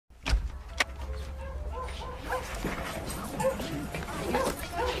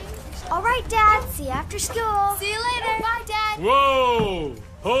night, Dad. See you after school. See you later. Bye, Dad. Whoa!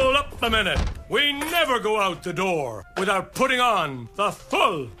 Hold up a minute. We never go out the door without putting on the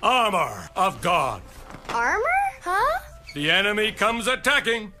full armor of God. Armor? Huh? The enemy comes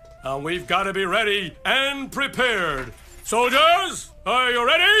attacking, and we've got to be ready and prepared. Soldiers, are you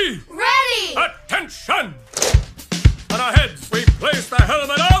ready? Ready! Attention! On our heads, we place the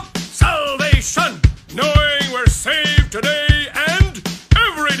helmet of salvation, knowing we're saved today and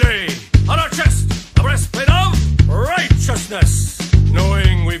every day. On our chest, the breastplate of righteousness,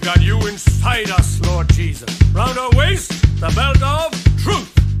 knowing we've got you inside us, Lord Jesus. Round our waist, the belt of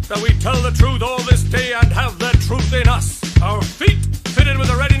truth, that we tell the truth all this day and have the truth in us. Our feet fitted with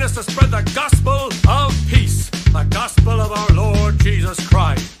a readiness to spread the gospel of peace, the gospel of our Lord Jesus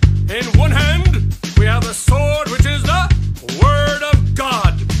Christ. In one hand, we have the sword, which is the Word of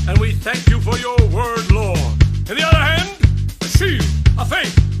God, and we thank you for your word, Lord. In the other hand, the shield of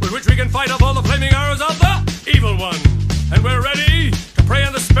faith, with which we can fight off all the flaming arrows of the evil one. And we're ready to pray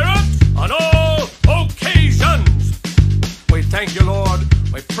in the Spirit on all occasions. We thank you, Lord.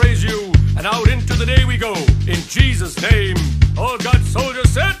 We praise you, and out into the day we go. In Jesus' name, all God's soldiers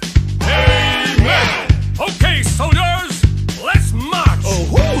said, Amen. Okay, soldiers, let's march. Oh,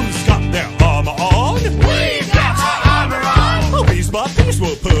 who's got their armor on? We've got our armor on. Oh, piece by piece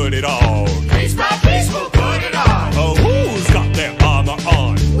we'll put it on. Piece by piece we'll put it on. Oh, who's got their armor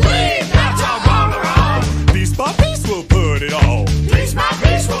on? We've got our armor on. Piece by piece we'll put it on. Piece by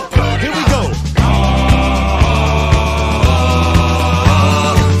piece we'll put it on. Here we go.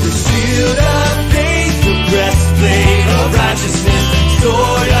 The shield of faith, the breastplate of righteousness,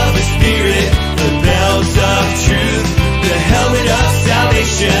 sword of the Spirit, the belt of truth, the helmet of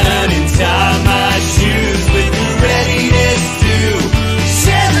salvation, and tie my shoes with the readiness to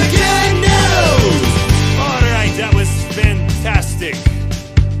share the good news. All right, that was fantastic.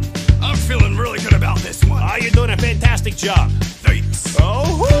 I'm feeling really good about this one. You're doing a fantastic job. Thanks. Oh,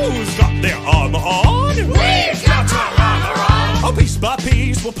 who's got their armor on? We've got our armor on. Oh, piece by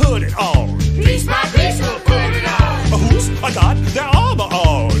piece we'll put it on. Piece by piece we'll put it on. Oh, who's got their armor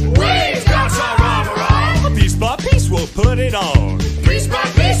on? We've got our armor on. Oh, piece by piece we'll put it on. Piece by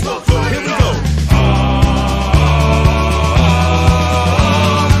piece we'll put Here it we on. go.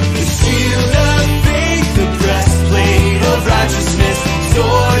 The shield of faith, the breastplate of righteousness,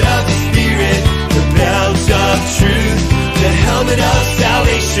 sword of the Spirit, the belt of truth, the helmet of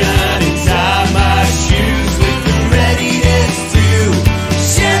salvation, and tie my shoes with the readiness to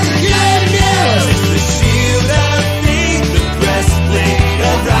share the good news. It's the shield of faith, the breastplate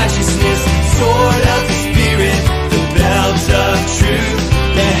of righteousness, sword of the Spirit, the belt of truth,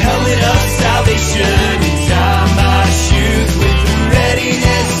 the helmet of salvation, and tie my shoes with the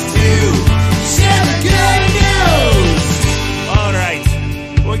readiness to share the good news. All right,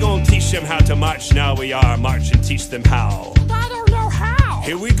 we're going to teach them how to march now. We are march and teach them how. I don't know how.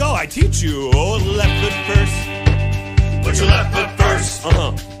 Here we go, I teach you. Oh, left foot first. Put your left foot first.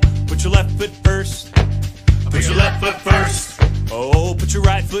 Put your left foot first. Put your left foot first. Oh, put your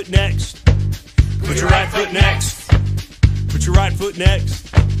right foot next. Put your right foot next. Put your right foot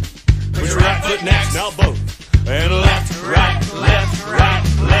next. Put your right foot next. Now both. And left, Right, left, right,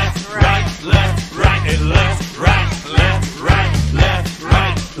 left, right, left, right, and left, right, left, right, left,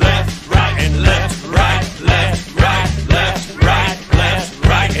 right, left, right, and left, right, left, right, left, right, left,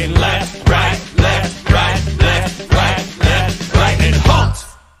 right, and left, right, left, right, left, right, left, right, and halt.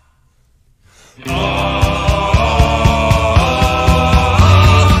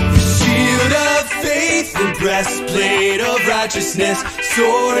 The shield of faith, the breastplate of righteousness,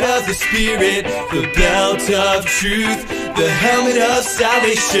 sword of the Spirit, the belt of truth, the helmet of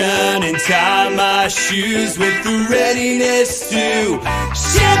salvation, and tie my shoes with the readiness to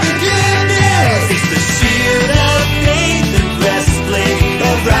share the good news. It's the shield of faith, the breastplate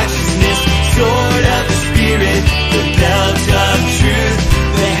of righteousness, sword of the Spirit, the belt